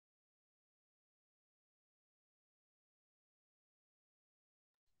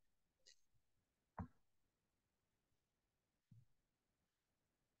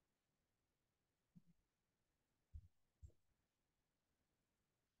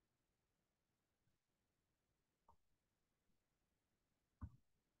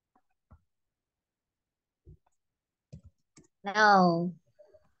No.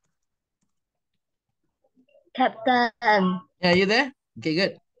 Captain. Yeah, you there? Okay,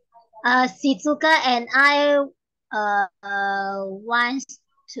 good. Shizuka and I want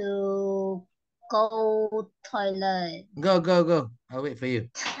to go toilet. Go, go, go. I'll wait for you.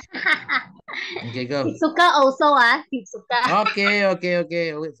 Okay, go. Shizuka also Shizuka. Okay, okay,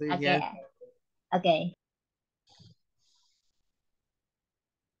 okay. I'll wait for you Okay, here. okay.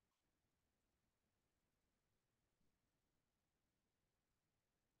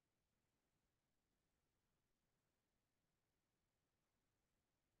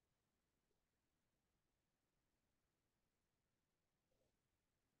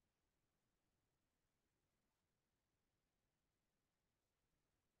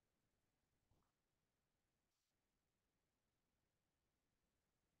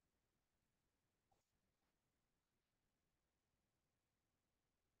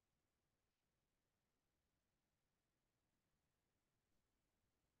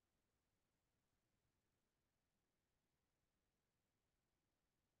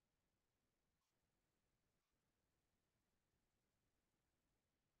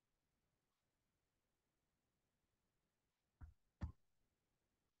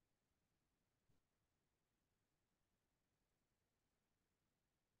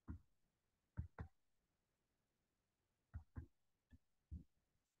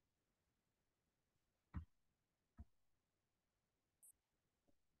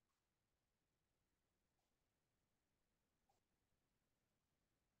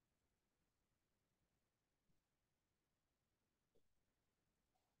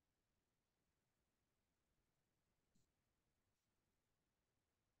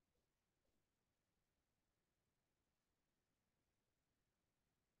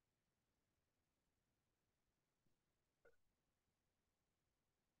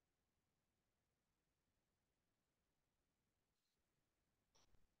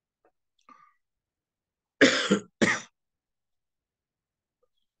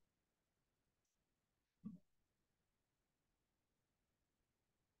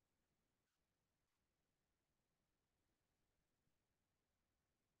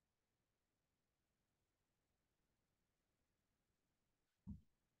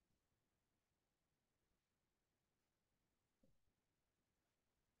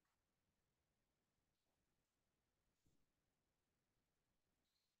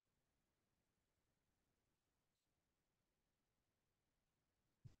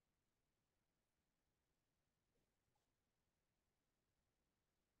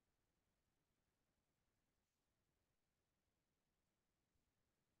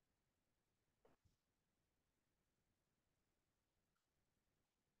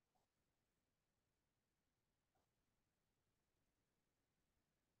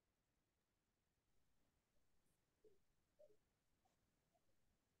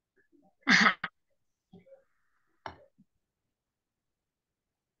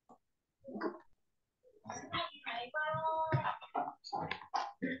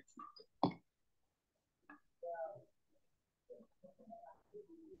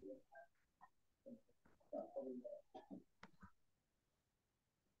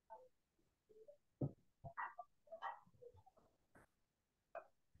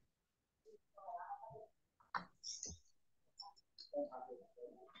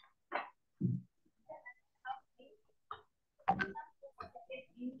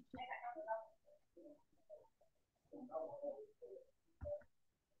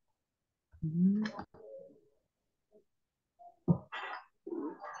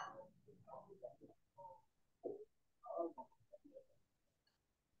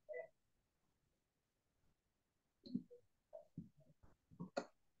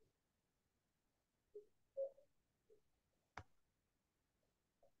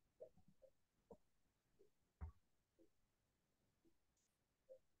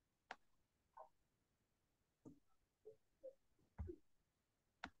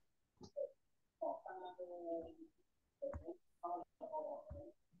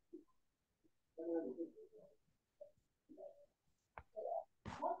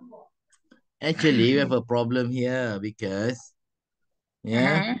 Actually, we have a problem here because,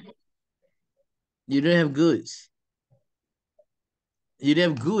 yeah, Uh-huh. you don't have goods. You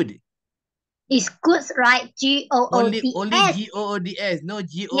don't have good. It's good, right? Only Goods. GOODS, no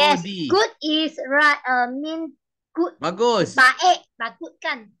Yes, GOD. good is right. Mean good. Bagus. Bagus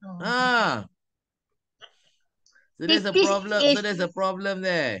kan? Oh. Ah, so there's a This problem. So is there's a problem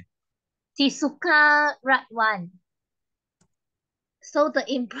there. Shizuka right one. So the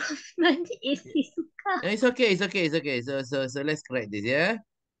improvement is Shizuka. It's okay, it's okay, it's okay. So let's correct this, yeah?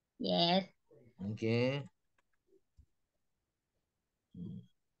 Yes. Okay.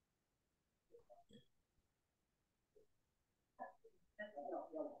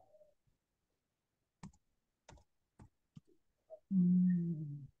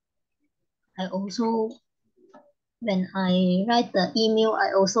 I also when I write the email,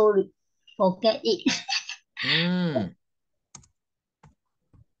 I also forget it. Mm.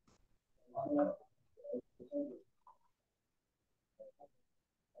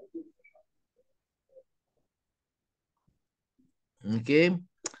 Okay.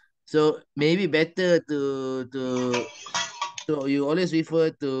 So maybe better to you always refer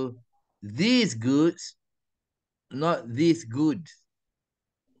to these goods, not these goods.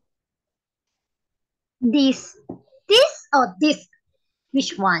 This, this or this?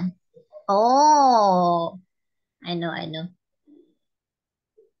 Which one? Oh, I know, I know.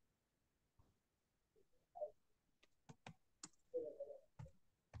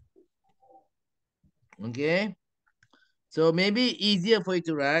 Okay. So maybe easier for you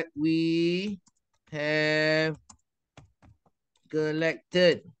to write. We have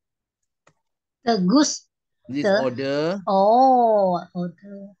collected The goose, this the order. oh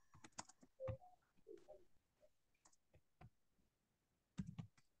the.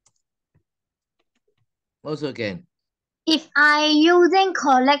 Also can. If I using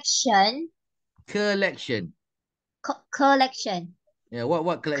collection, Collection. collection, Yeah, what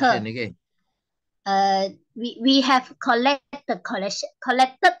co, collection again? we have collected the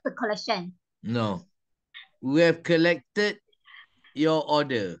collection. No. We have collected your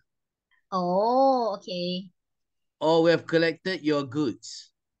order. Oh, okay. Or we have collected your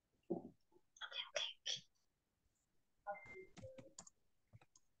goods.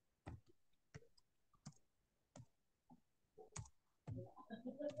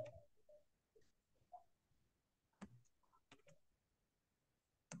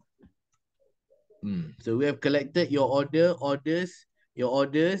 So we have collected your your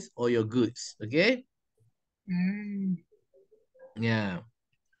orders or your goods. Okay? Mm. Yeah.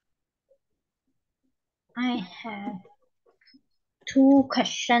 I have two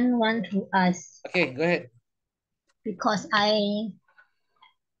questions want to ask Okay, go ahead. because I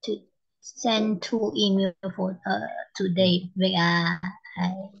to send two email for today. Wait, I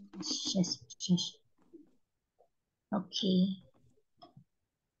just okay.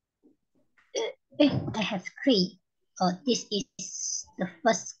 I have three. This is the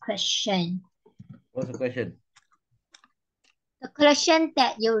first question. What's the question? The collection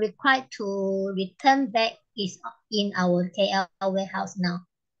that you require to return back is in our KL warehouse now.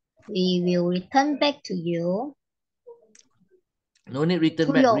 We will return back to you No need return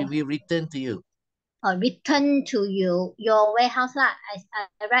to back. your We return to you. return to your warehouse lah.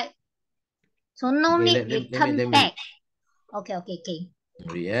 I write. So no Okay, need let return me read. back. Okay, okay, okay.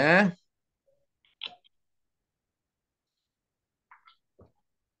 Yeah.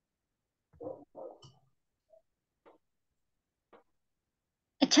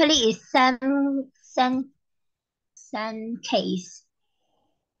 Actually, it's same case.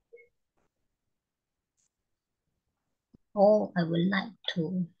 Oh, I would like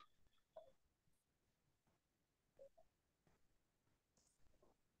to.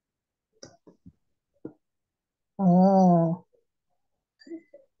 Oh,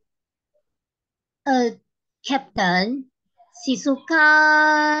 uh, Captain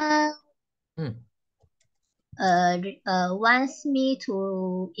Shizuka Hmm. wants me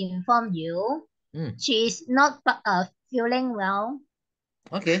to inform you Hmm. she is not feeling well.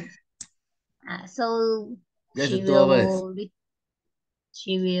 Okay. So Just the she two of us.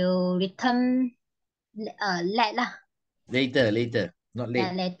 will return late lah. Later. Not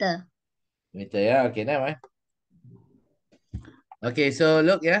Yeah, late. later. Later, yeah. Okay, never mind. Okay, so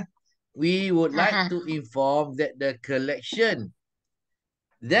look, yeah. We would like Uh-huh. to inform that the collection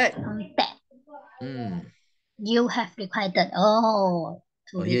that That hmm. you have required. Oh,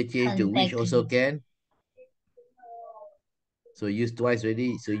 to Oh, here change to return which back to also you. can. So use twice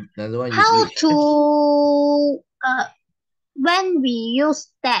already. So another one use How which. to when we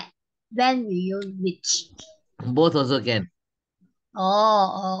use that? When we use which? Both also can.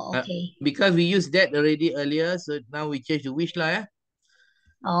 Okay. Because we used that already earlier, so now we change to which lah, yeah?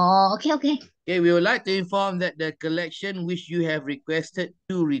 Oh, okay, okay. Okay, we would like to inform that the collection which you have requested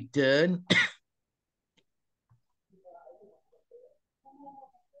to return.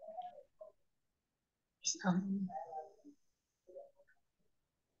 Um,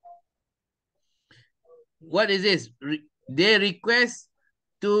 What is this? They request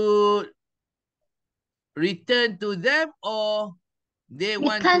to return to them or they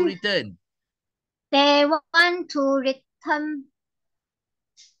want to return. return They want to return.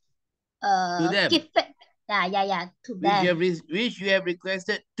 to them, Give it. Yeah, yeah, yeah. To which you them which you have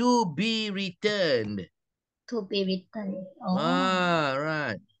requested to be returned. to be returned. Oh, Ah,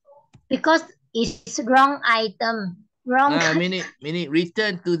 right. because it's wrong item. Wrong. Meaning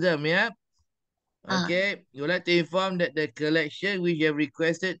return to them, yeah. Okay, you would like to inform that the collection which you have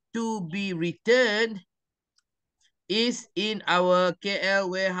requested to be returned is in our KL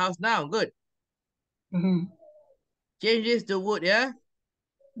warehouse now. Good. Mm-hmm. Change this to wood, yeah?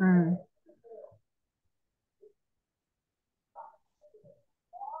 Mm.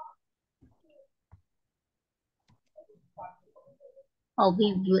 Or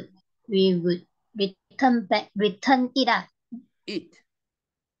we would return it It.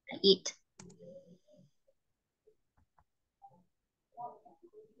 it.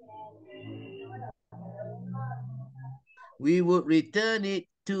 We would return it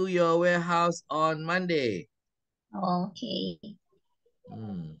to your warehouse on Monday. Okay.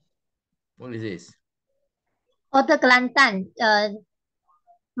 What is this? Order Kelantan.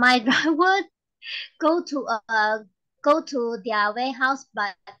 My driver go to go to their warehouse,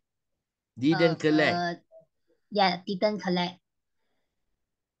 but Didn't collect. yeah, didn't collect.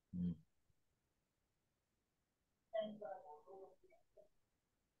 Hmm.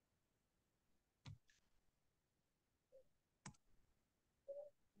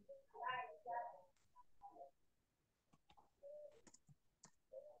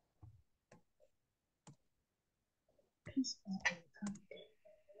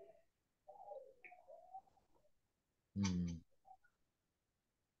 Hmm.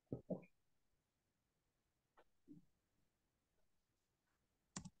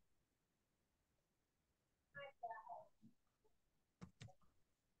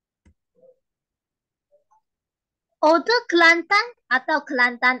 Order Kelantan atau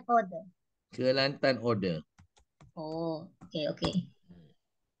Kelantan order? Kelantan order. Oh, okay, okay.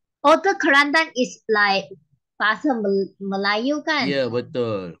 Order Kelantan is like bahasa Melayu kan? Ya,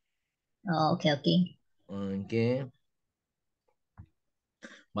 betul. Oh, okay, okay. Okay.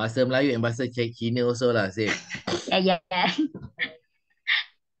 Bahasa Melayu and bahasa Cina also lah, same. Yeah, yeah, yeah.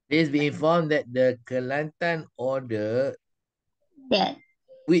 Please be informed that the Kelantan order, That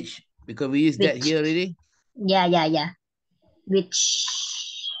because we use that which here already. yeah, yeah, yeah. Which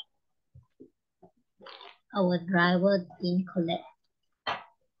our driver didn't collect.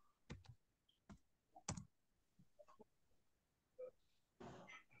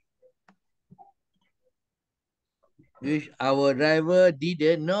 Which our driver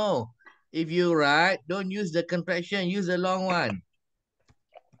didn't know. If you write, don't use the contraction, use the long one.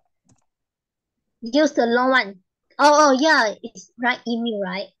 Use the long one. Oh, yeah, it's right email,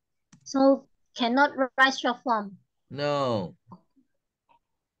 right? So cannot write short form. No.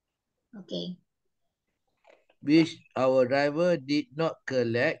 Okay. Which our driver did not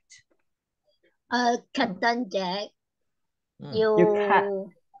collect. Captain Jack, Hmm.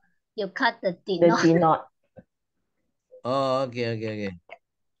 you cut the did not. did not. Oh, okay. That,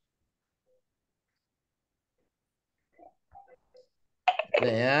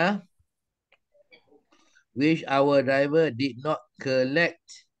 yeah. Which our driver did not collect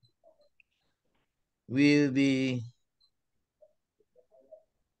will be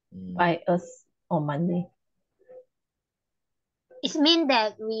By us on Monday. It means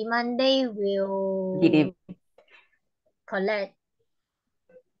that we Monday will collect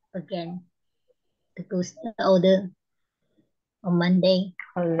again the goods order on Monday.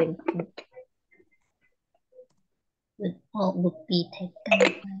 Would be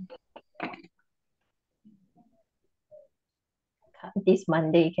taken. This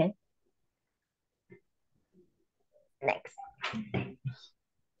Monday can. Next.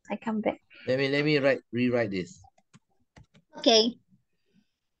 I come back. let me rewrite this. Okay.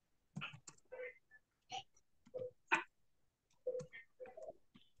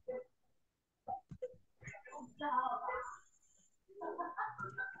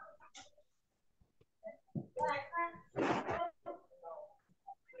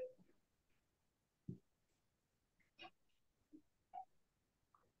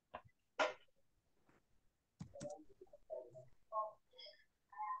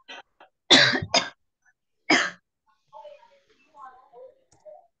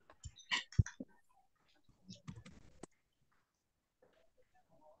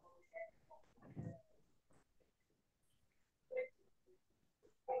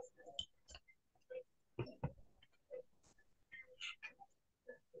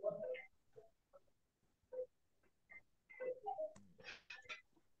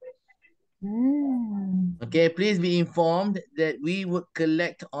 Okay, please be informed that we would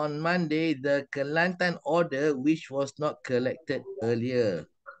collect on Monday the Kelantan order which was not collected earlier.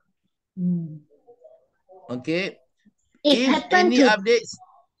 Okay. If happened any to updates,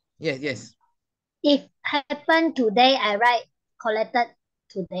 yes. if happened today, I write collected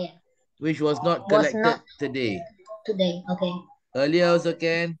today. Which was not Was collected not today. today. Okay. Earlier also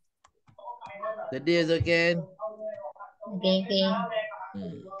can. The day is okay. Okay, okay.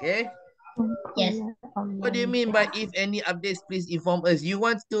 Okay. Yes. What do you mean by if any updates, please inform us? You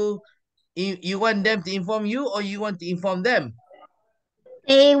want them to inform you, or you want to inform them?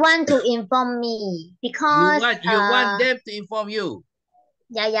 They want to inform me because You want them to inform you.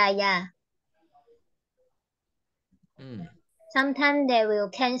 yeah. Sometimes they will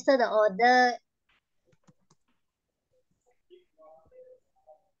cancel the order.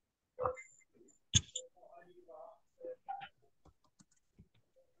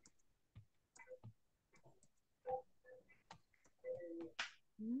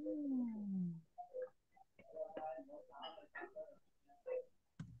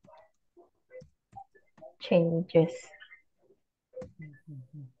 Changes.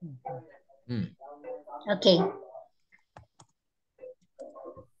 Okay.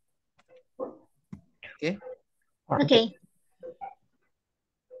 Okay.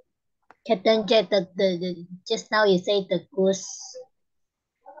 Captain Jack, the just now you say the goose.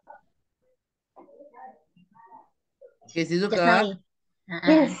 Okay, Just now Shizuka. you,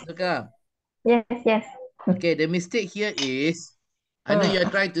 Yes. Shizuka. Yes. Okay, the mistake here is, I know you're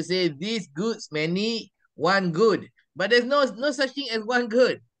trying to say these goods many, one good. But there's no such thing as one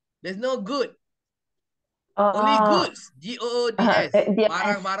good. There's no good. Only goods. G-O-O-D-S. DS.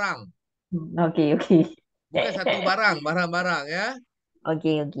 Barang-barang. Okay. Bukan satu barang, barang-barang ya.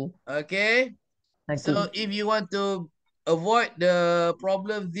 Okay. Okay. So if you want to avoid the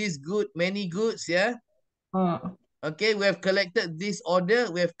problem, these good, many goods, yeah. Okay, we have collected this order.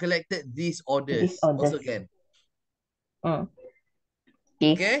 We have collected these orders. These orders. Also can.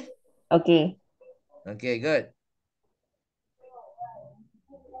 Okay. Okay, good.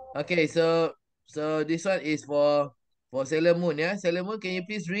 Okay, so this one is for Sailor Moon, yeah. Sailor Moon, can you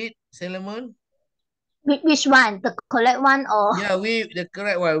please read Sailor Moon? which one? The correct one or? Yeah, the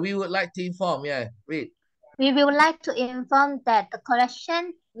correct one. We would like to inform. Yeah, read. We will like to inform that the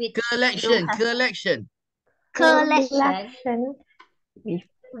collection which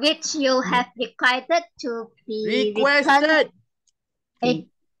which you have requested to be returned.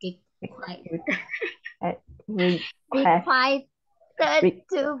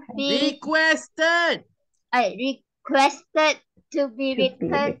 Requested to be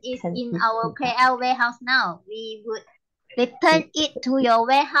returned is in our KL warehouse now. We would return it to your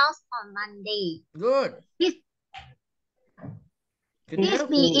warehouse on Monday. Good. Please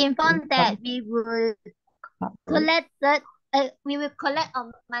be informed that we will collect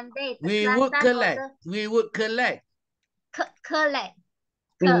on Monday. We would collect. Please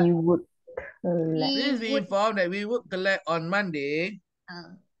be informed that we would collect on Monday.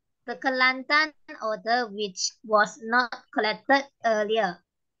 The Kelantan order which was not collected earlier.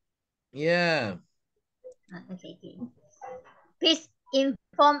 Yeah. Okay. Please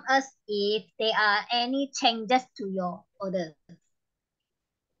inform us if there are any changes to your order.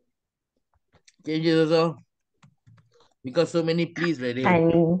 Changes also. Because so many please already.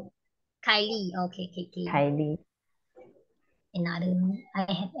 Kylie. Okay. Kylie. I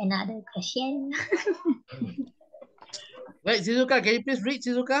have another question. Wait, Shizuka, can you please read,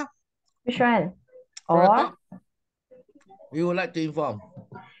 Shizuka? Which one? We would like to inform.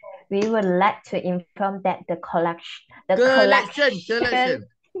 We would like to inform that the collection. Okay.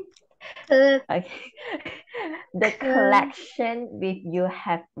 The collection which you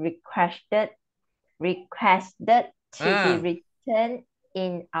have requested to be returned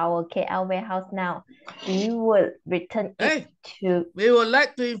in our KL warehouse now. We will return it to. We would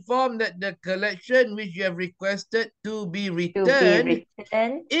like to inform that the collection which you have requested to be returned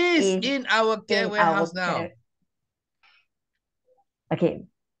is in our KL warehouse now. Okay,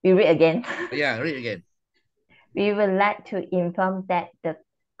 we read again. Yeah, read again. We would like to inform that the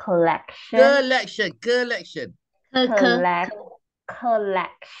collection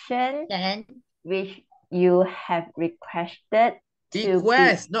which you have requested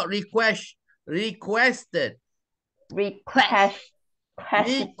not request. Requested. Requested.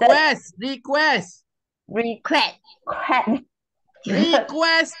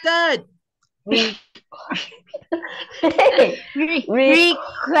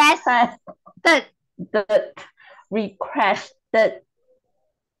 Requested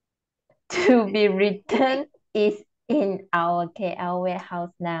to be returned is in our KL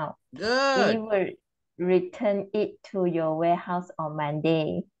warehouse now. Good. We will return it to your warehouse on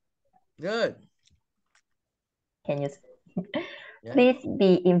Monday. Good. Can you? Yeah. Please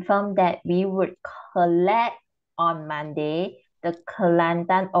be informed that we would collect on Monday the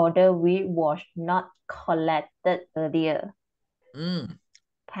Kelantan order which was not collected earlier.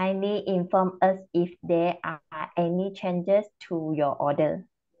 Kindly inform us if there are any changes to your order.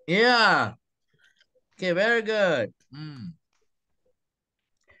 Yeah. Okay, very good.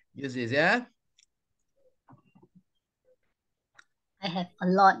 Use this, yeah? I have a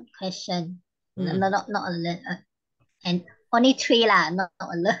lot question. No, Mm. no, not a lot. And only three lah, not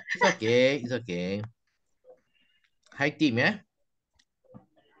a lot. It's okay. It's okay. Hi, team, yeah?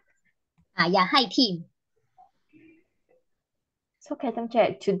 Yeah, hi team. So Captain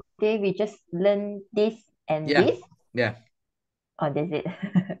Jack, today we just learn this and Yeah. this. Yeah. Oh, that's it.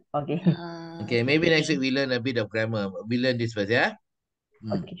 Okay. Okay, maybe next week we learn a bit of grammar. We learn this first, yeah?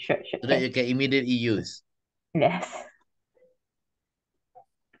 Okay, sure, So that can. you can immediately use. Yes.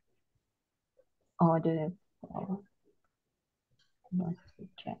 Order for not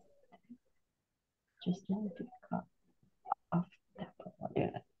reject. Just now to cut off the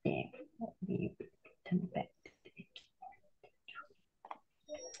order. Therefore, we return back to it.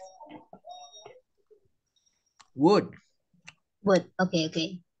 Would. Would.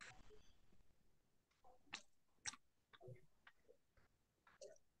 Okay.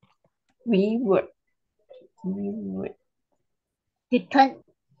 We would. Return.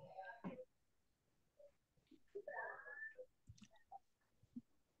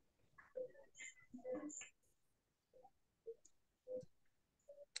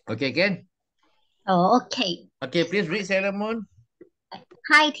 Okay, Ken? Oh, okay. Okay, please read Sailor Moon.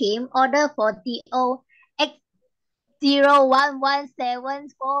 Hi team. Order for DO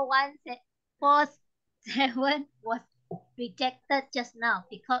X01174147 was rejected just now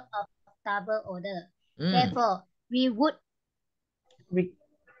because of double order. Therefore, we would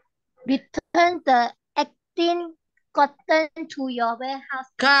return the 18 cotton to your warehouse as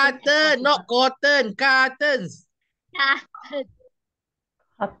soon as Carton, not possible. cotton. Cartons.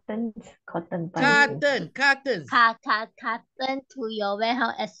 Cotton Cartons. Carton to your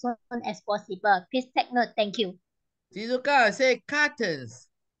warehouse as soon as possible. Please take note. Thank you. Shizuka, say cartons.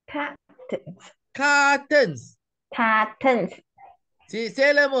 Cartons. See,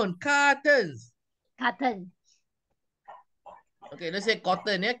 Sailor Moon, cartons. Carton. Okay, let's say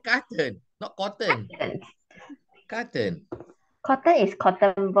cotton, yeah? Carton, not cotton. Carton. Cotton is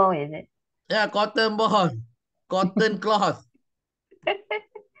cotton ball, is it? Yeah, cotton ball. Cotton cloth.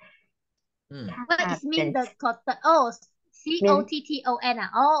 What is mean the cotton? Oh, COTTON. Oh, I know.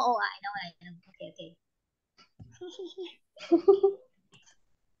 Okay.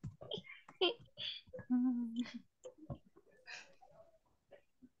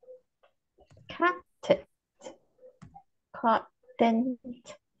 Cotton.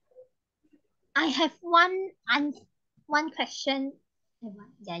 I have one question.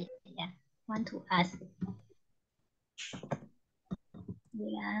 Yeah. Want to ask.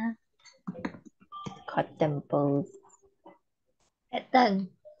 Yeah. Cotton balls. Pattern.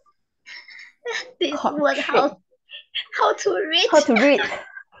 This Cot word how to read? How to read?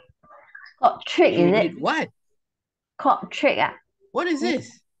 Cot trick, is it? What? Cot trick, ah? What is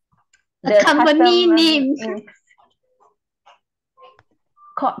this? The company name.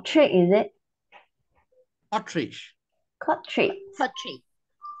 Cot trick, is it? Cartridge. Cartridge.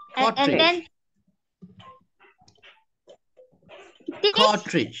 And then this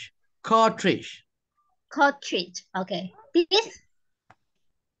Cartridge. Okay. This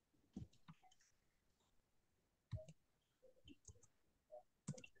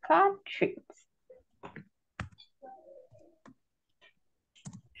Cartridge.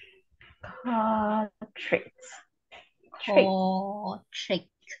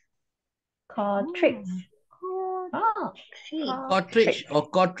 Cartridge or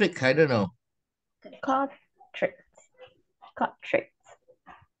cartridge, I don't know. Cartridge.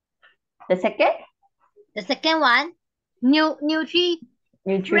 The second? The second one, Nutri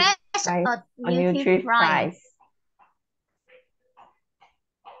Fresh or Nutri Fries?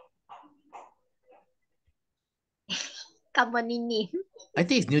 Company name. I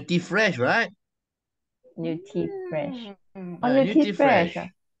think it's Nutri Fresh, right? Nutri Fresh. Nutri Fresh.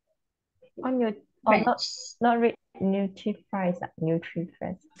 Not read Nutri Fries. Nutri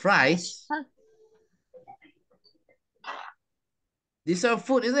Fresh. Fries? These are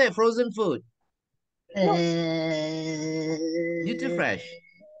food, isn't it? Frozen food. Nutri Fresh.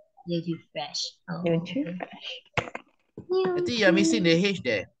 Nutri Fresh. Oh, Nutri okay. Fresh. I think you're missing the H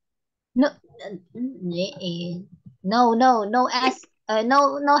there. No S.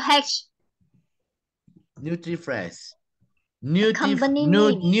 No H. Nutri Fresh. Company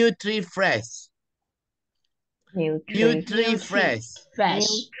name. Nutri Fresh. Nutri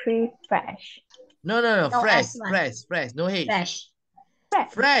Fresh. No. Fresh. No H.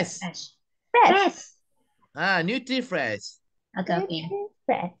 Fresh. Nutri Fresh. Okay.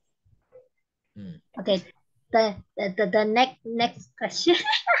 Fresh. Okay. The next question.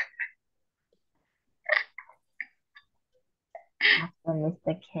 After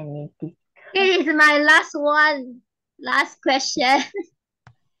Mr. Kenny. It is my last one. Last question.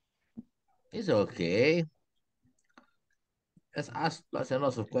 It's okay. Let's ask lots and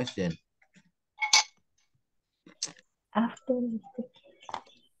lots of questions. After Mr.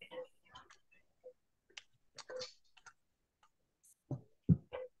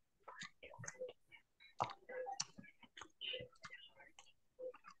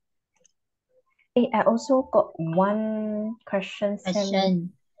 Hey, I also got one question.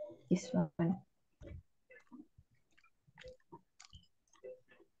 Question. This one.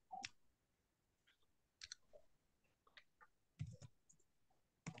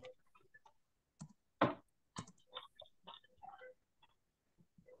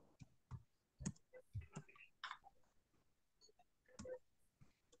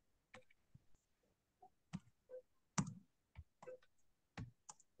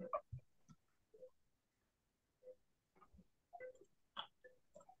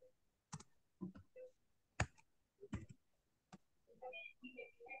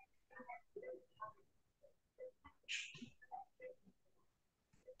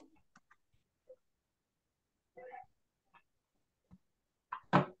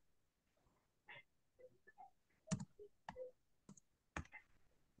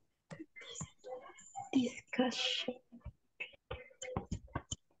 Discussion.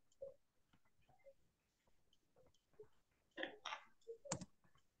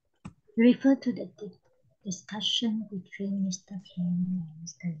 Refer to the discussion between Mr. King and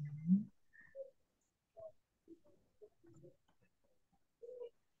Mr.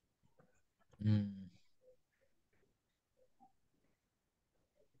 Young.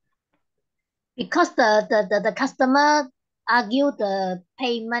 Because the customer argue the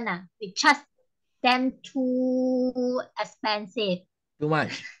payment, we charge them too expensive. Too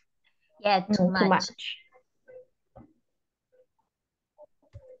much. Yeah, too much.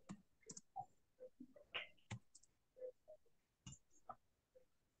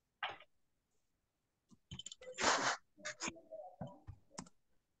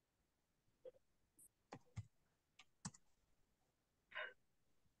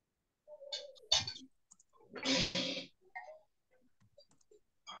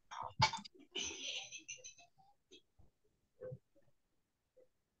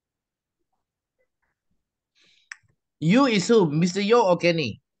 You is who? Mr. Yo or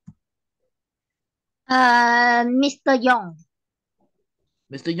Kenny? Mr. Young.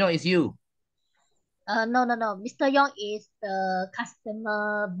 Mr. Yo is you. No. Mr. Young is the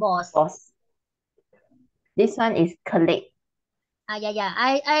customer boss. This one is colleague.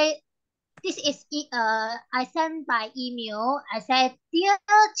 Yeah. This is I sent by email. I said, dear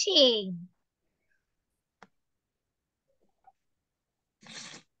Ching.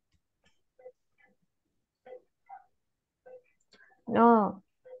 No.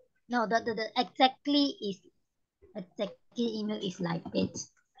 No, the exactly email is like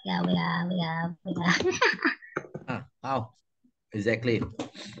this. Yeah. How? Exactly.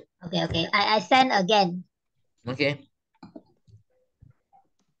 Okay. I send again. Okay.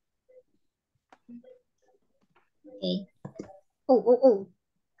 Okay. Oh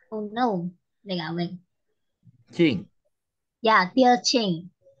no. Wait. Ching. Yeah, dear Ching.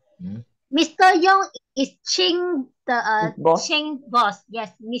 Hmm. Mr. Young is Ching the Boss. Ching boss.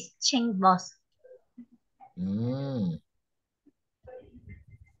 Yes, Miss Ching boss. Mm.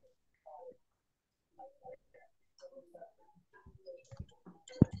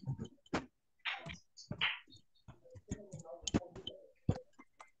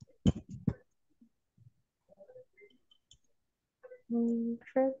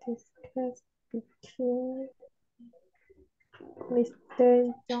 Discuss between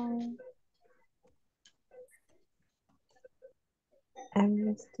Mr. Young and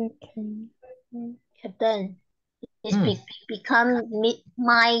Mr. King. Captain, it's become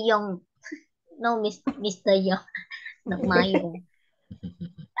my Young. No, Mr. Young. Not my Young.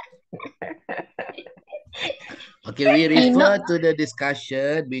 Okay, we refer to the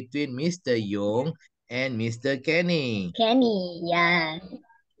discussion between Mr. Young and Mr. Kenny. Kenny, yeah.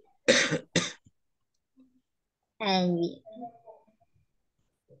 And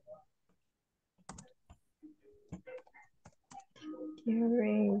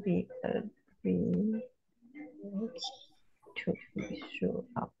During we agree to issue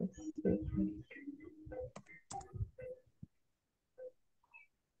our statement.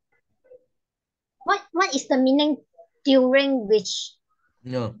 what is the meaning during which?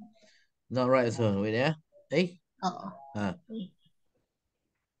 No, not right. So wait, yeah. Hey. Oh.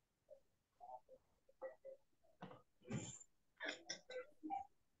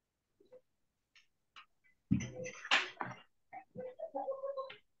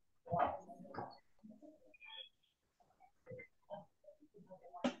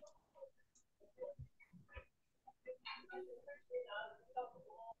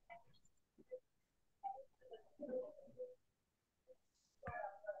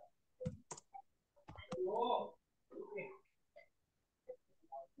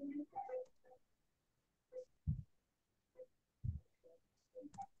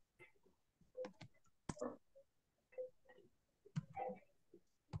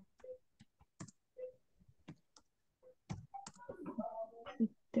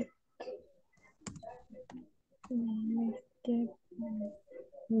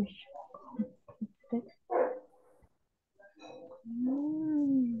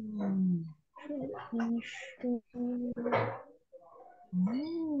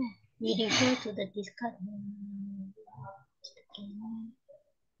 We refer to the discussion.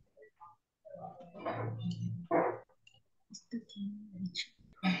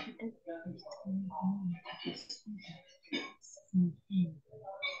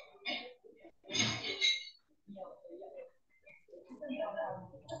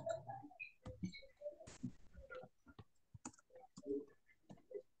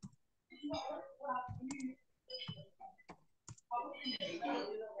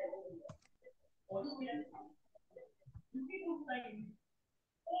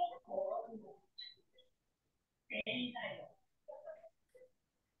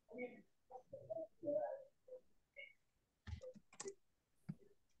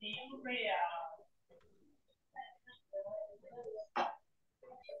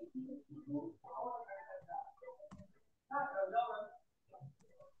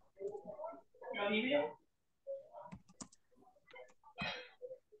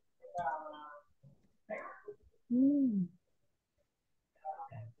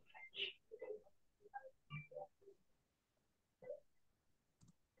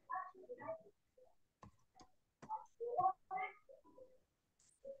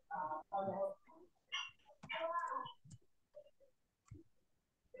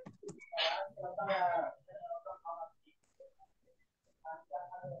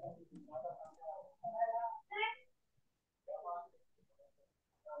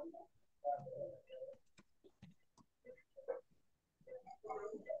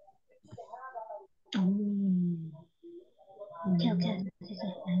 Okay.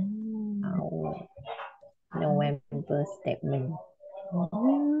 Our November statement.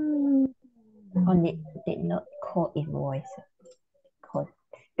 Only did not call invoice, called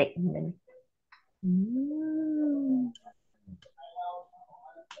statement.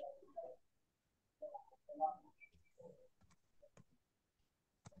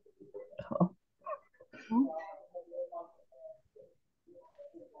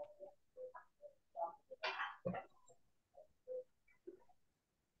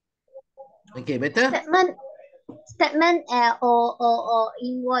 Okay, better? Statement or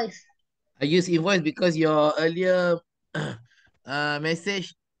invoice. I use invoice because your earlier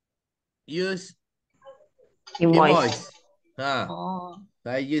message use invoice. Oh. So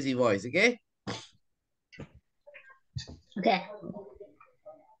I use invoice, okay? Okay.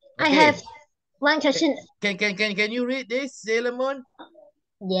 I Okay. have one question. Can you read this, Sailor Moon?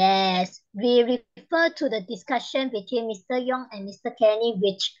 Yes, we refer to the discussion between Mr. Yong and Mr. Kenny,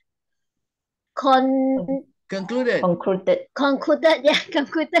 which Concluded. concluded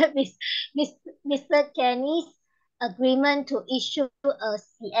with Mr. Kenny's agreement to issue a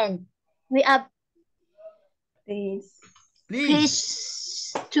CN. We are Please.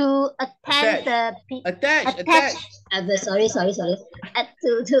 to attend Attach. sorry.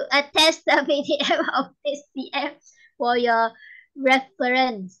 To attach the PDF of this CM for your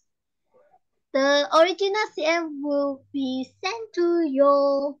reference. The original CM will be sent to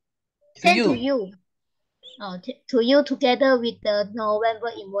you. To you together with the November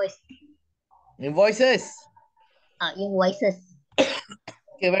invoice. Invoices. Invoices.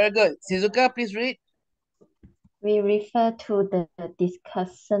 Okay, very good. Shizuka, please read. We refer to the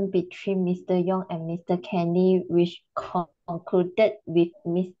discussion between Mr. Yong and Mr. Kenny, which concluded with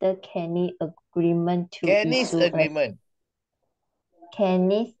Mr. Kenny's agreement to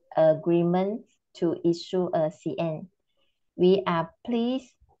Kenny's agreement to issue a CN. We are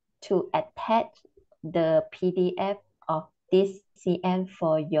pleased to attach the PDF of this CN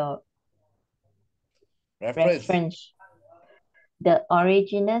for your reference. The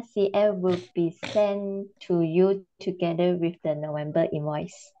original CN will be sent to you together with the November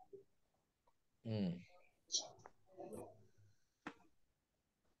invoice.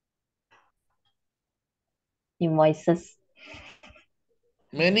 Invoices.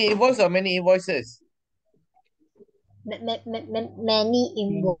 Many invoices or many invoices? Many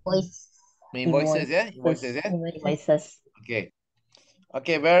invoices. Invoices, yeah? Invoices, yeah? Invoices. Okay.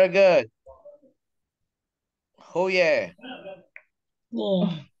 Okay, very good. Oh yeah. Yeah.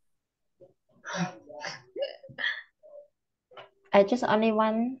 I just only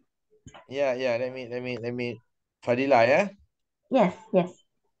one. Yeah. Let me. Fadila, yeah. Yes, yes.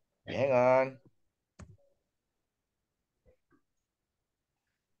 Hang on.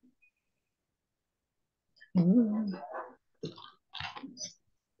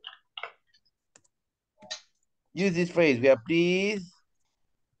 Use this phrase. We are pleased.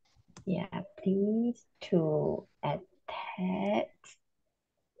 Yeah, please to attach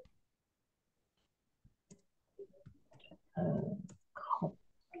a copy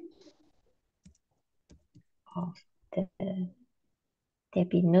of the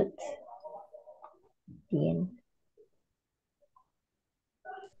debit note. The end.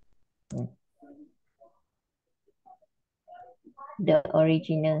 The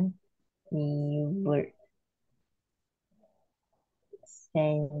original we would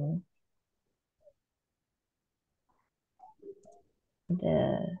send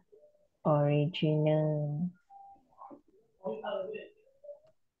the original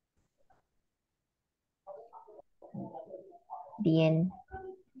the end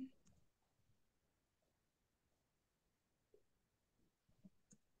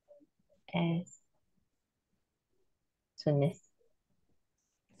as soon as.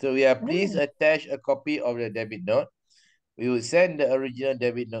 So we are pleased attach a copy of the debit note. We will send the original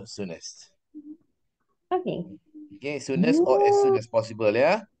debit note soonest. Okay. Okay, soonest or as soon as possible,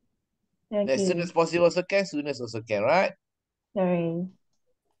 yeah? Okay. As soon as possible also can, soonest also can, right? Sorry.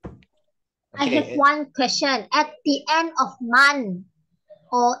 I have one question. At the end of month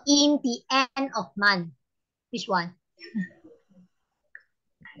or in the end of month? Which one?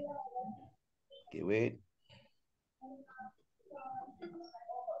 Okay, wait.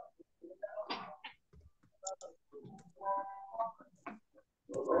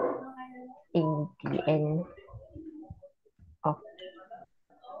 In the end of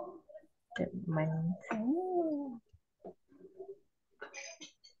the month.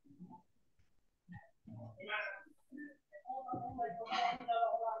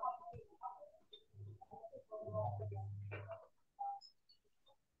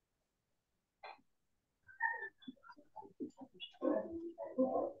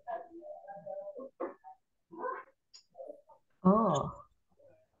 Oh,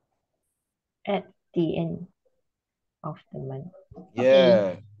 at the end of the month.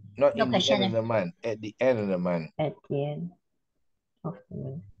 Yeah, not No in the end question. of the month, at the end of the month. At the end of the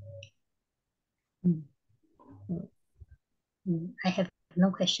month. I have no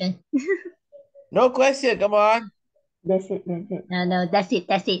question. No question, come on. That's it, that's it. No, that's it.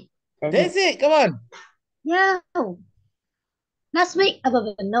 That's That's it, come on. Yeah. Last week,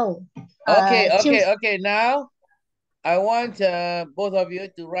 no. Okay. Now, I want both of you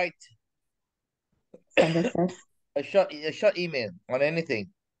to write Sentences. a short email on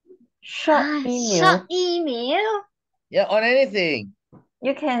anything. Short email. Short email. Yeah, on anything.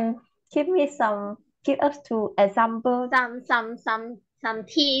 You can give us two examples. Some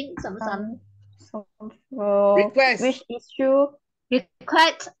team, some Request. Which issue?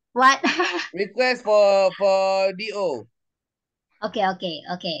 request what? Request for DO. Okay.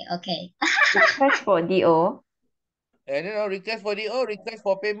 Request for DO. I don't know, request for DO, request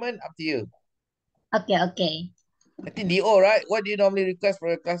for payment, up to you. Okay. I think DO, right? What do you normally request for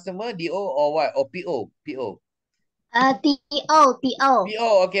a customer? DO or what? Or PO? PO. TO.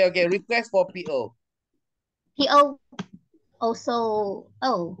 PO, okay. Request for PO. PO also.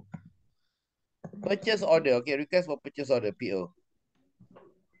 Oh. Purchase order. Okay, request for purchase order. PO.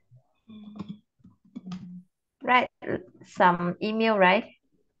 Right. Some email, right?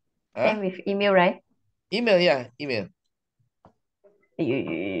 Huh? Same with email, right? Email, yeah, email.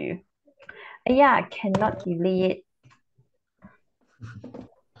 Yeah, cannot delete.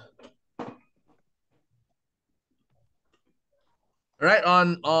 Right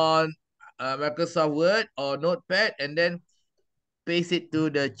on Microsoft Word or Notepad, and then paste it to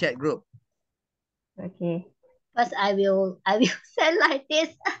the chat group. Okay. First, I will send like this.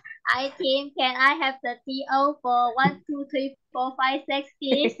 I think can I have the TO for 1, 2, 3, 4, 5, 6,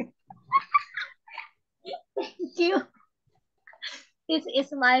 please? Thank you. This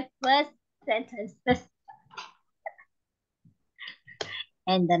is my first sentence.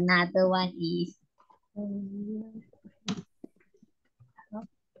 And another one is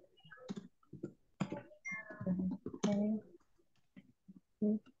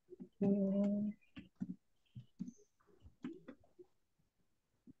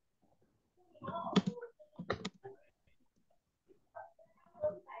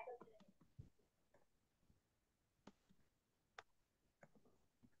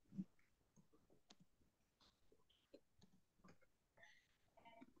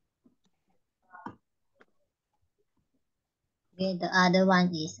Okay, the other one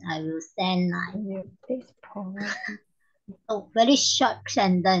is I will send like Please provide. very short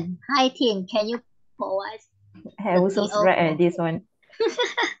sentence. Hi team, can you provide I the also PO read for this one.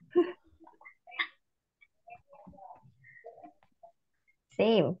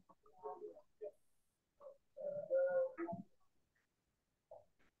 Same.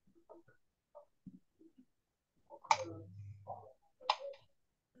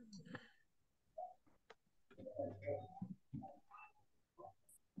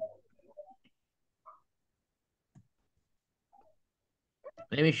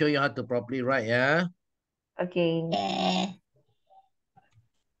 Let me show you how to properly write, yeah? Okay. yeah.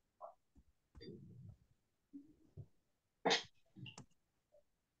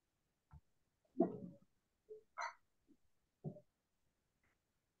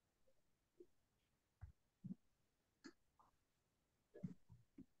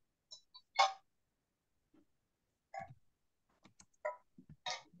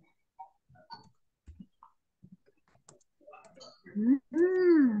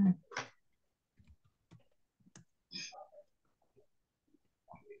 Mm.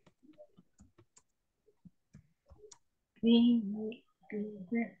 We would be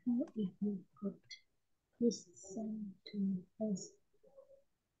grateful if you could listen to us.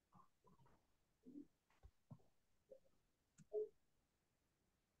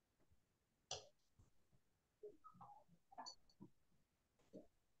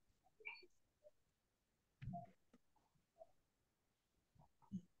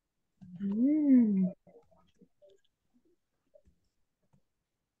 Mm.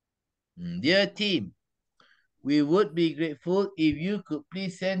 Dear team, we would be grateful if you could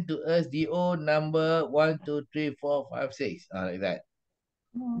please send to us DO number 123456. Like that.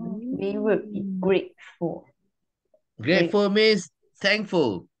 We would be grateful. Grateful means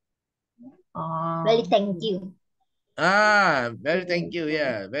thankful. Very thank you. Very thank you.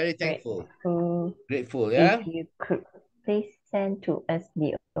 Yeah, very thankful. Grateful, yeah? If you could please send to us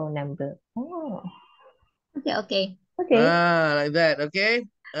the number. Oh, Okay. okay. Like that. Okay.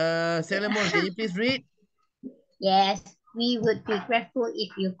 Sailor Moon, can you please read? Yes, we would be grateful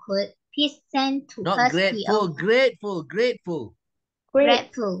if you could please send to Not us grateful, PO. grateful, grateful.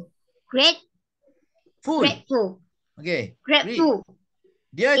 Grateful. Full. Grateful. Okay. Read. Grateful.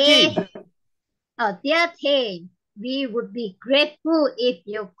 Dear team. Dear team, we would be grateful if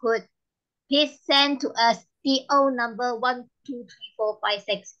you could please send to us PO number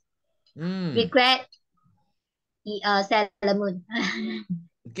 123456. Regret, Sailor Moon.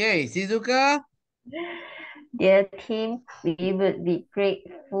 Okay, Shizuka. Dear team, we would be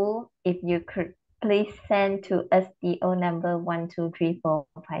grateful if you could please send to us DO number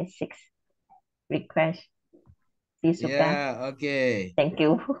 123456. Request. Shizuka. Yeah, okay. Thank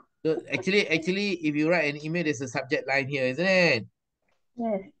you. So actually, if you write an email, there's a subject line here, isn't it?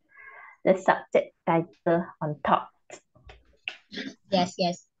 Yes. The subject title on top. Yes.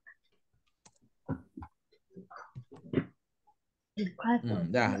 Request for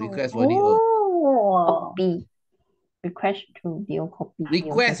Request for DO. Copy. Request to DO copy.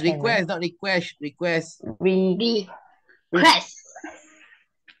 Request, not request. Request. Request.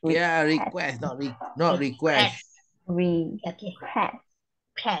 Yeah, request, not request. Request.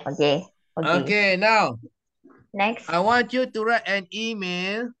 Okay. Okay, now Next. I want you to write an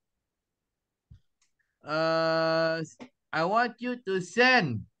email. I want you to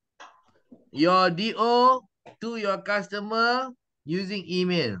send your DO to your customer using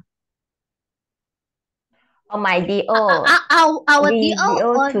email. Oh, my DO. Our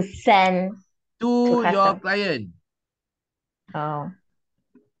DO to send to your client. Oh.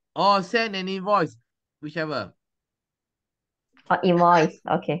 Or send an invoice, whichever. Or invoice,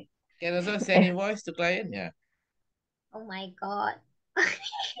 okay. Can also send invoice to client, yeah. Oh my God.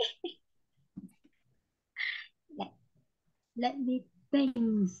 Let me think.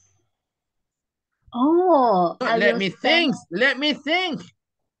 Oh, let me think. Let me think.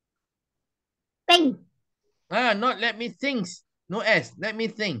 Think. Not let me think. No S. Let me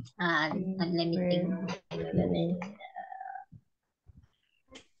think. Let me think.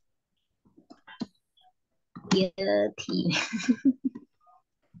 Dear team.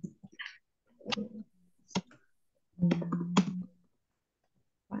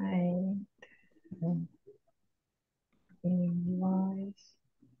 Invoice.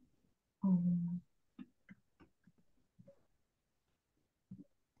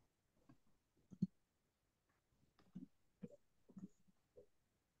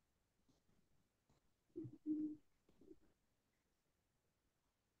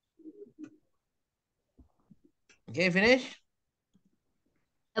 Okay, finish?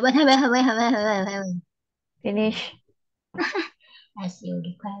 Wait. Finish. As you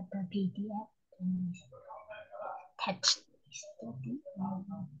require the PDF, please attach this document.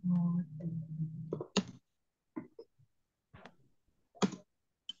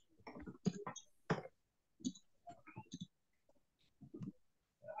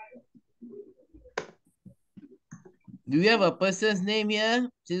 Do you have a person's name here,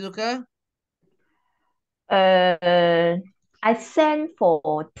 Shizuka? I sent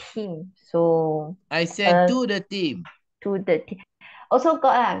for team, so I sent to the team. to the team. Also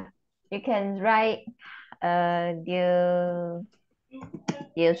got you can write dear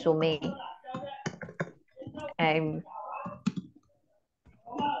Sumi. I'm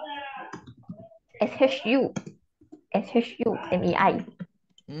SHU SHUMEI.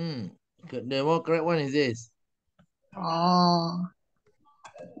 The more correct one is this. Oh.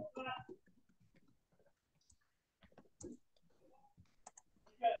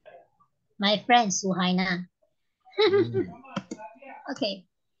 My friend Suhaina. Okay.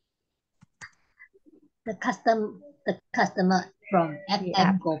 The customer from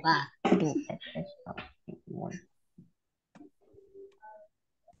FM Goba.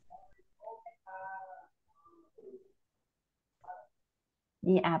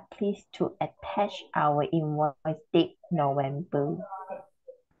 We are pleased to attach our invoice date November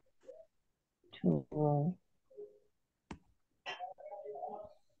to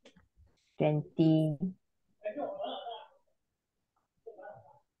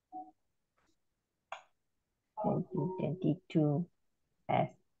 2022 as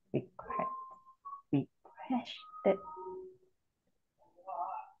requested.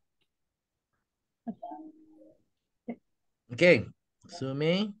 Okay.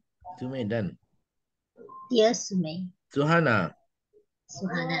 Sume done. Dear Sume. Suhana.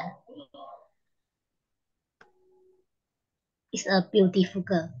 Is a beautiful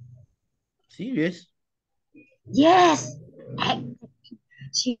girl. Serious? Yes.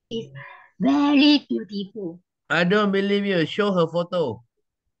 She is very beautiful. I don't believe you. Show her photo.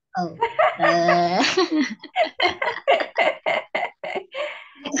 Oh. I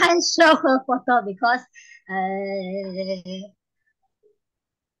can't show her photo because I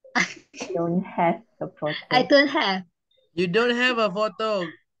don't have a photo. I don't have. You don't have a photo.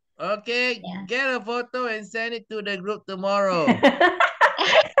 Okay, yeah. Get a photo and send it to the group tomorrow.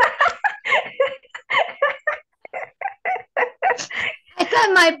 I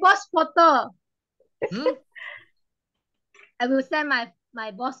send my boss photo. I will send my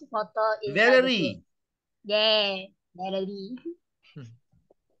boss photo in Valerie. Yeah, Valerie.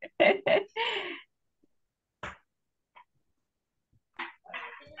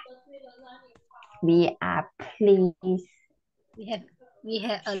 We are pleased. We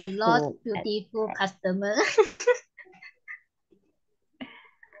have a lot of beautiful customers.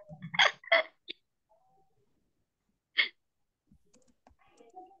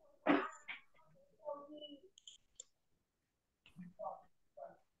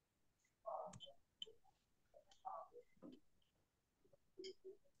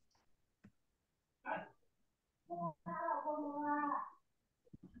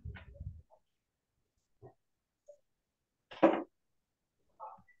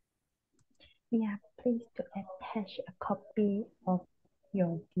 We are pleased to attach a copy of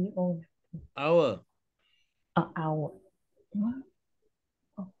your DO. Our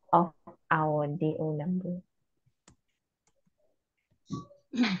DO number.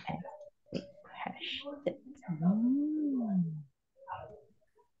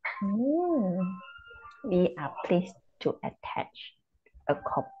 We are pleased to attach a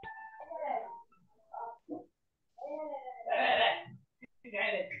copy.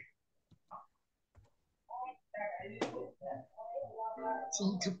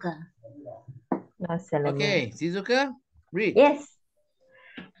 Shizuka. Okay, Shizuka, read. Yes.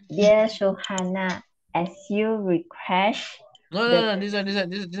 Dear Shohana, as you request. No, this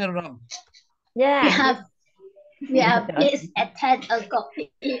one wrong. Yeah. We are pleased attach a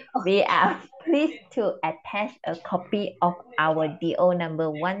copy. We are pleased to attach a copy of our DO number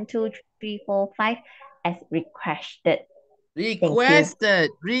 12345 as requested. Requested.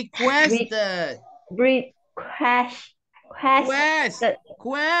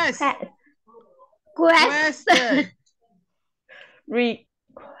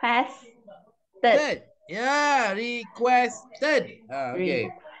 Yeah, requested. Okay.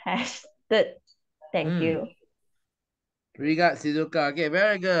 Requested. Thank you. Regards, Shizuka. Okay,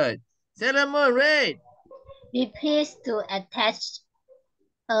 very good. Sailor Moon, read. Be pleased to attach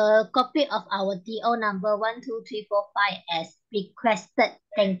a copy of our DO number 12345 as requested.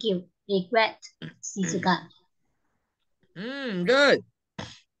 Thank you. Regret, Shizuka. Good.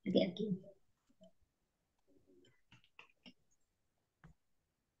 Okay.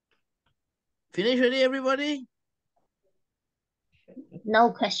 Finish already, everybody?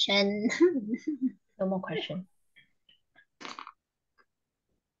 No question. No more question.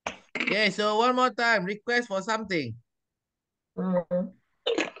 Okay, so one more time. Request for something.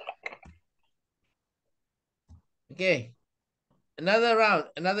 Okay. Another round.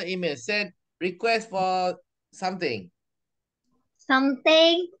 Another email. Send request for something.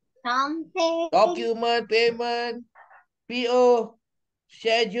 Something. Document, payment, PO,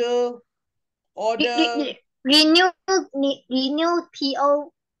 schedule, order. Renew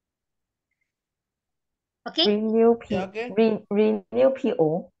PO. Okay? Renew Yeah, okay. renew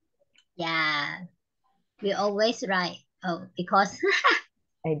PO. Yeah. We always write. Oh, because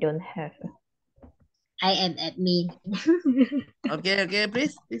I don't have. I am admin. Okay,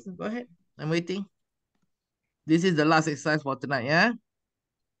 please go ahead. I'm waiting. This is the last exercise for tonight, yeah?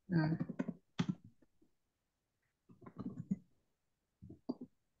 Mm.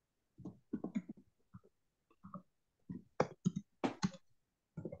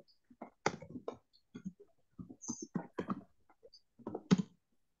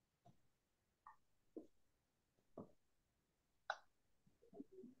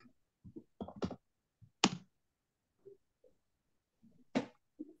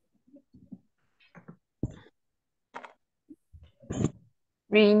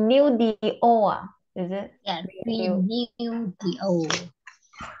 Renew DO is it? Yeah, Renew. renew DO.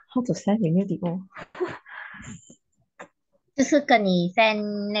 How to send renew DO? 就是跟你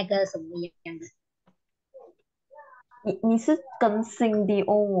send 那个什么一样的。你是更新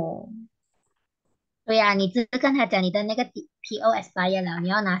DO 哦。对呀、你只是跟他讲你的那个 PO expire 了，你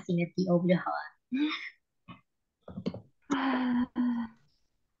要拿新的 DO 不就好了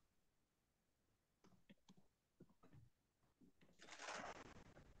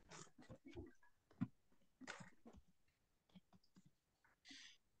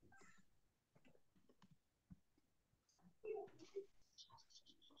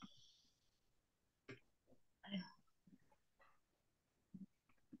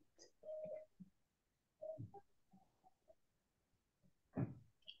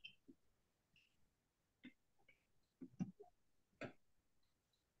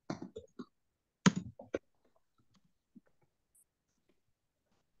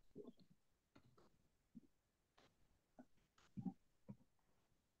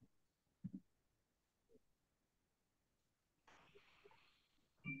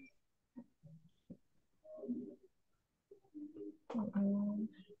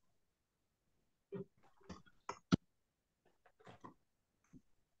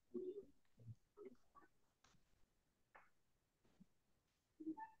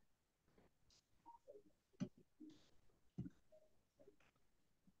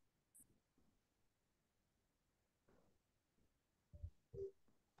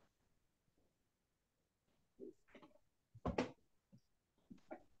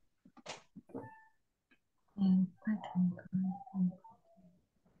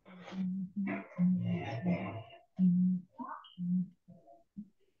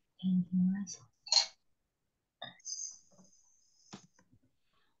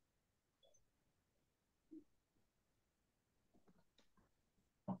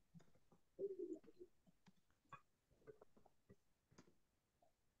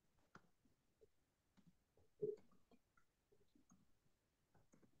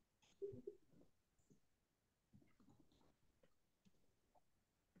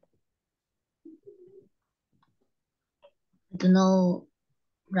？I don't know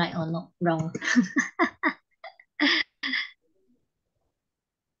right or not wrong.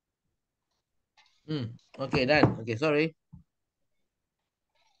 Okay, done. Okay, sorry.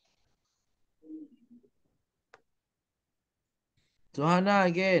 Johanna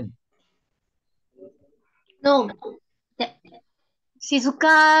again. No, that,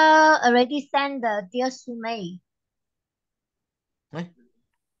 Shizuka already sent the Dear Sumei. Eh?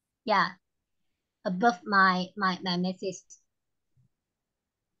 Yeah, above my message.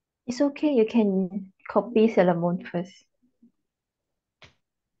 It's okay, you can copy Solomon first.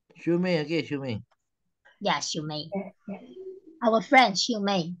 Shumei, okay, Shumei. Yeah, Shumei. Yes. Our friend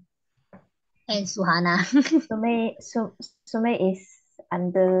Shumei and Suhana. Sume is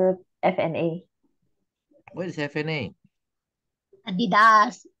under FNA. What is FNA?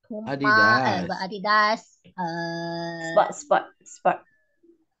 Adidas, Puma, Adidas. Adidas, Sport.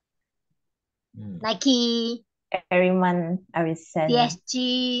 Nike, Every month I will send.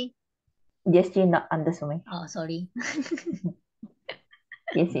 DSG. DSG not under Sume. Oh, sorry.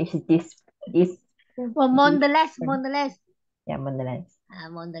 Yes, it's this. Well, Mondelez. Yeah, Mondelez.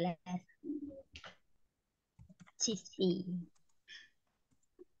 Mondelez. Cheesy.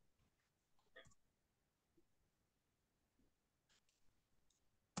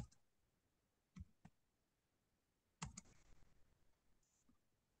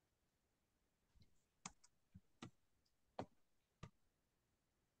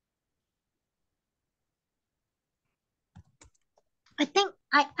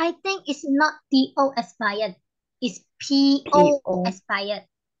 I think it's not DO expired. It's PO PO. expired.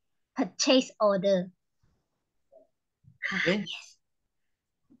 Purchase order. Okay. Yes.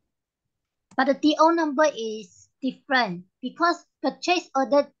 But the DO number is different because purchase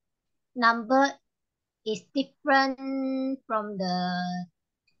order number is different from the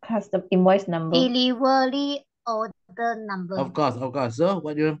Custom invoice number. delivery order number. Of course. So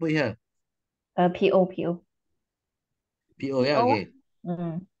what do you want to put here? PO. PO, yeah, okay.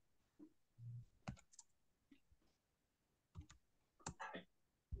 Mm.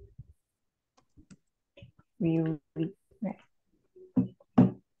 We regret.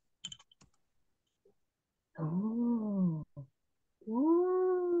 Oh.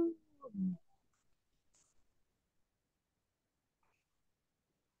 Ooh.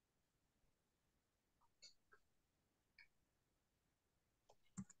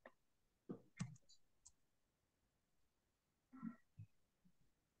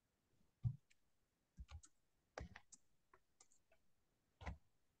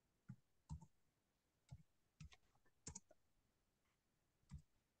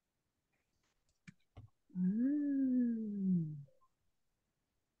 Mm.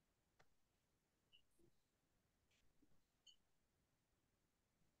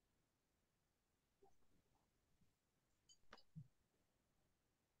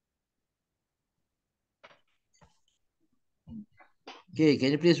 Okay,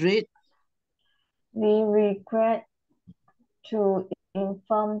 can you please read? We regret to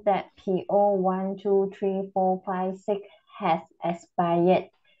inform that PO 123456 has expired.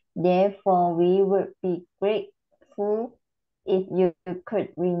 Therefore, we would be grateful if you could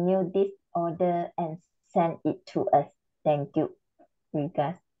renew this order and send it to us. Thank you.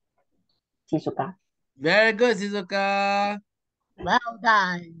 Regards, Shizuka. Very good, Shizuka. Well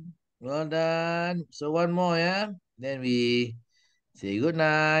done. Well done. So one more, yeah? Then we say good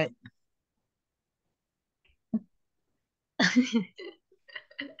night.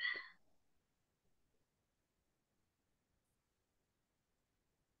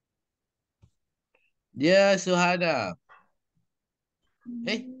 Dear Suhana.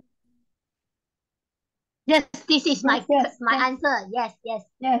 Hey, Yes, this is my Yes. answer.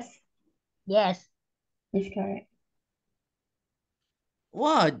 Yes. Yes, it's correct.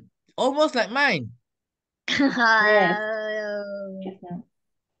 what? Almost like mine. Yes, just now.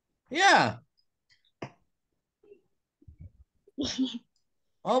 Yeah,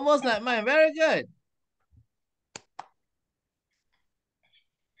 almost like mine. Very good.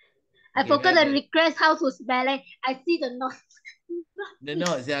 I Okay, forgot very the good. request how to spell it. I see the note. The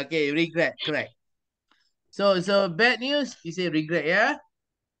notes, yeah, okay, regret, correct. So bad news, you say regret, yeah?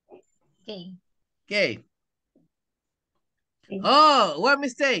 Okay. Okay. Okay. Oh, what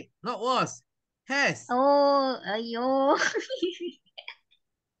mistake? Not was. Has. Oh, ayo.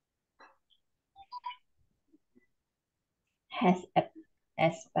 Has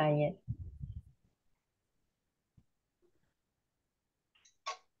expired.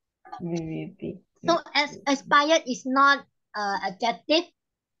 We will be. So expired is not adjective,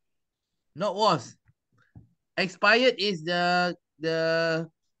 Not was. Expired is the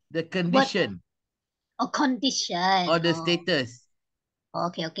but condition a condition. or the Oh, status.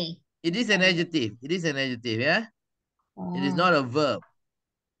 okay. It is an adjective. It is an adjective, yeah? It is Oh, not a verb.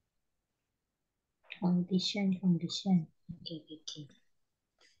 condition. Okay.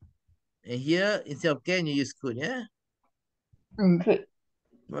 And here, instead of can, you use could, yeah? Could.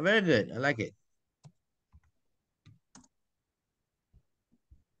 Well, very good. I like it.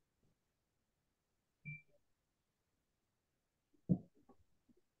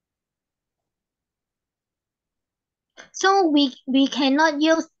 So we cannot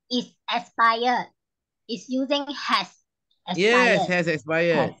use is expired. It's using has Yes, expired. has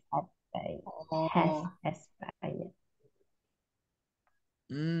expired. Has Oh, expired.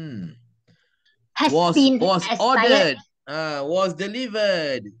 Mm. has Was been expired. ordered. Was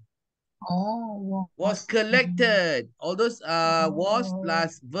delivered. Oh, Was collected. All those was Oh.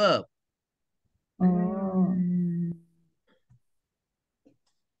 plus verb. Mm.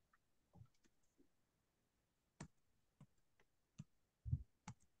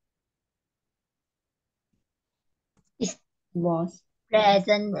 It's Was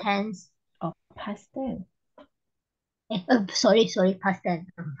present tense. or past tense. Sorry, past tense.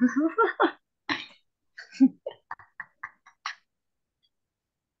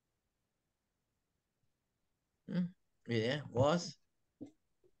 Yeah, was.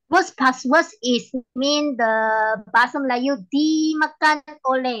 Was is mean the bahasa Melayu dimakan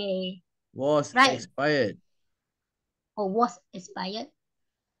oleh, Was right? expired. Or was expired.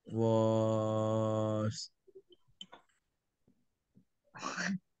 Was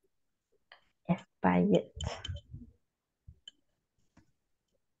expired.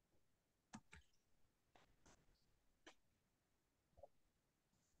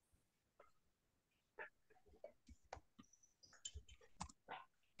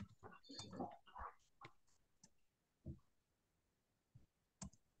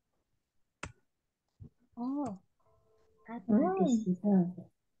 Oh, this is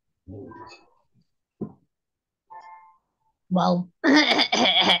wow.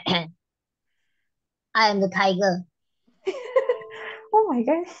 I am the tiger. Oh my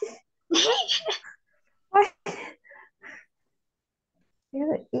gosh. Why? You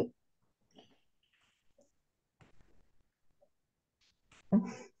gotta eat.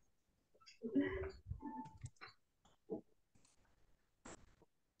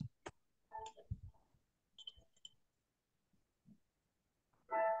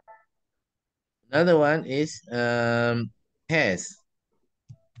 Another one is has.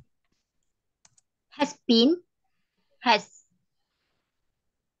 Has been. Has.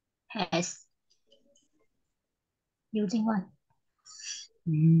 Using what?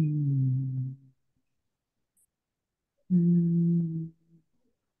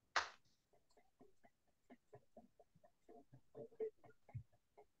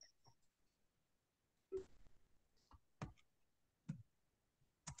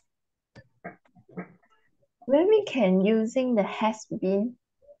 When we can using the has been,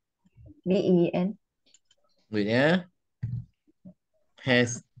 B-E-N. Wait, yeah.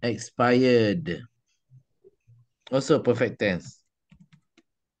 Has expired. Also perfect tense.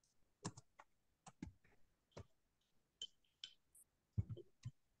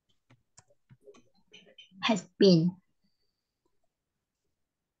 Has been.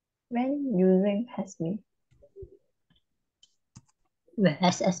 When using has been.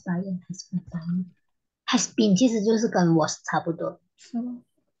 Has expired. Has expired. Has been 其实就是跟 was 差不多，是吗？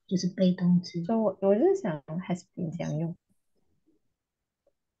就是被动词。所以我就想 has been 这样用。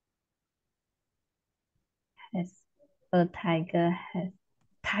Has a tiger has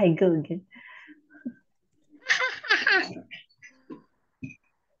tiger again.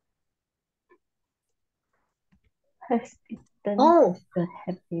 Has eaten 哦 the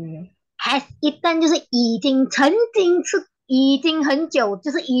happy meal. has eaten 就是已经曾经吃，已经很久，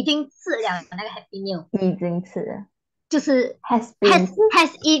就是已经吃了那个 happy meal，已经吃了。就是 has been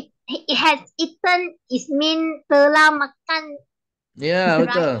has eaten is mean telah makan Ya,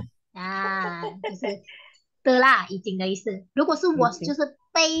 betul. 啊，就是的啦，已经的意思。如果是我，经就是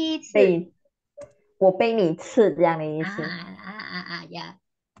被吃被我被你吃这样的意思。呀。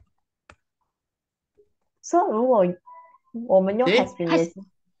所以如果我们用 See? has been 也是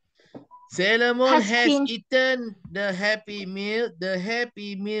Sailor Moon Has has been- eaten the happy meal. The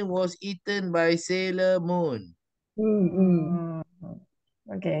happy meal was eaten by Sailor Moon.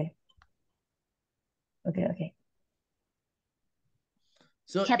 OK OK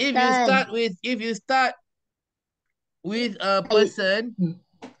So Captain. if you start with a person,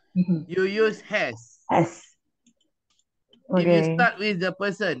 you use has. has If you OK start with the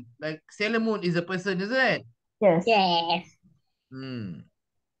person, like Sailor Moon is a person, isn't it? yes Yes. Hmm.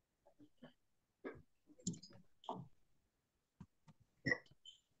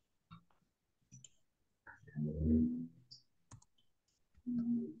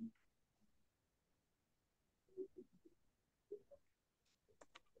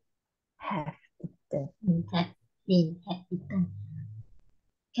 have eaten Have eaten.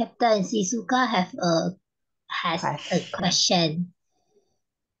 Captain Shizuka has a question.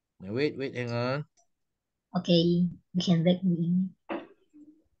 Now wait, hang on. Okay, we can wait.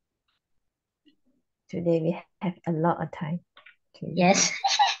 today we have a lot of time Yes.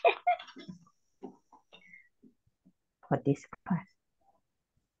 for this class.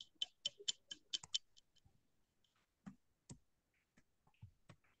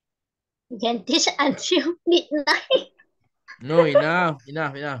 We can teach until midnight. No, enough.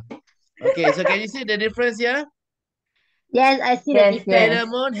 Okay, so can you see the difference here? Yes, I see the Yes, difference. yes. Sailor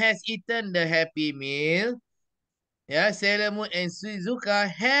Moon has eaten the happy meal. Yeah, Sailor Moon and Shizuka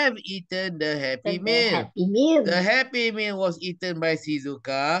have eaten the happy The meal. happy meal. The happy meal was eaten by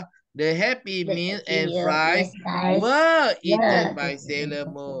Shizuka. The happy The meal happy and meal, fries yes, guys. were Yeah. eaten by Sailor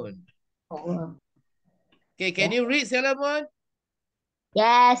Moon. Oh, Okay, can you read Sailor Moon?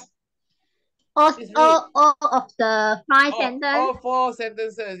 yes. All, Please read. all of the five sentences. All 4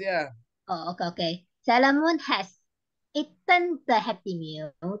 sentences, yeah. Oh, okay. Sailor Moon has eaten the happy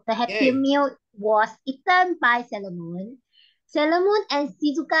meal. The happy Okay. meal was eaten by Sailor Moon. Sailor Moon and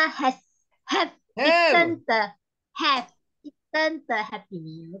Shizuka have eaten the happy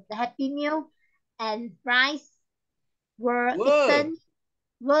meal. The happy meal and fries were eaten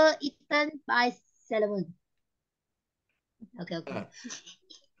by Sailor Moon. Okay.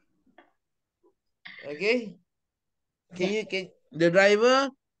 Okay. The driver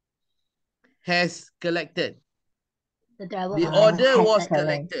has collected. The driver The has order was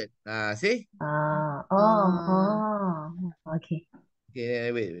collected. collected. See? Okay.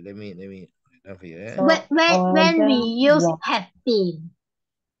 Okay, wait, let me for you. So When we order use was have been.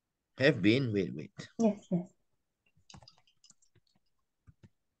 Have been, wait. yes.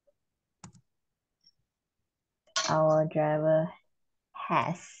 Our driver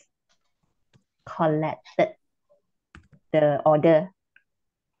has collected the order.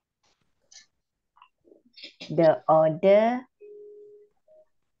 The order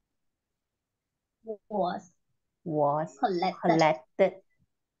was collected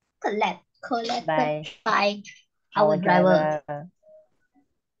by by our driver.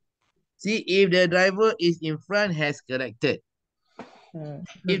 See, if the driver is in front, has collected.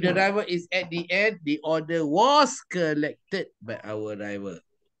 If the driver is at the end, the order was collected by our driver.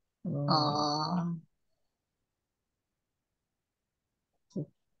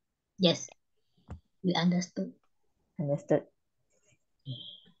 Yes, we understood.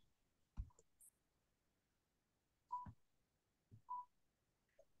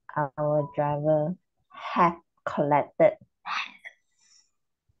 Our driver have collected.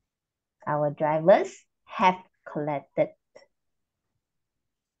 Our drivers have collected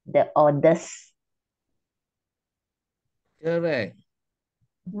the orders. Correct.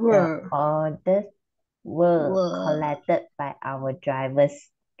 The orders were collected by our driver.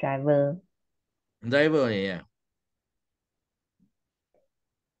 Driver only, yeah.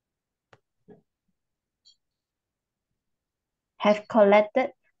 Have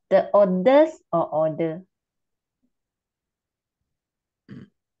collected the orders or order?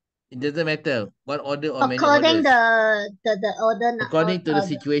 It doesn't matter what order or many According orders. the order. According to the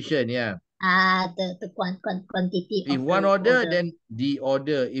situation, yeah. The quantity If of one the order, then the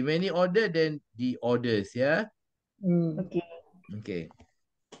order. If many order, then the orders, yeah. Okay.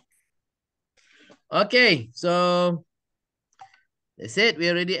 Okay, so that's it.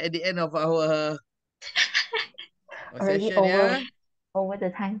 We're already at the end of our Already session, yeah. Over the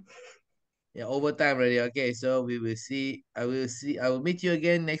time. Yeah, over time already. Okay, so we will see. I will meet you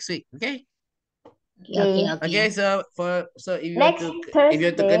again next week. Okay. Okay. So if you want to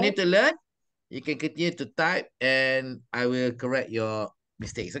continue to learn, you can continue to type, and I will correct your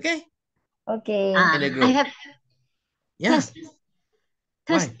mistakes. Okay. Okay. In the group. I have. Yeah.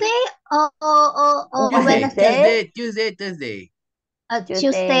 Thursday or Wednesday. Tuesday, Thursday.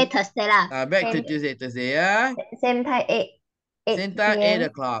 Tuesday, Thursday lah. Back to Tuesday, Thursday. Yeah. Same time 8 Same time, p.m. 8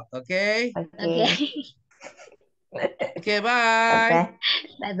 o'clock. Okay. Okay. Okay. Bye.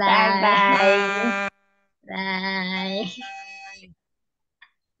 Bye. Bye. Bye.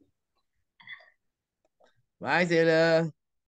 Bye, Sailor.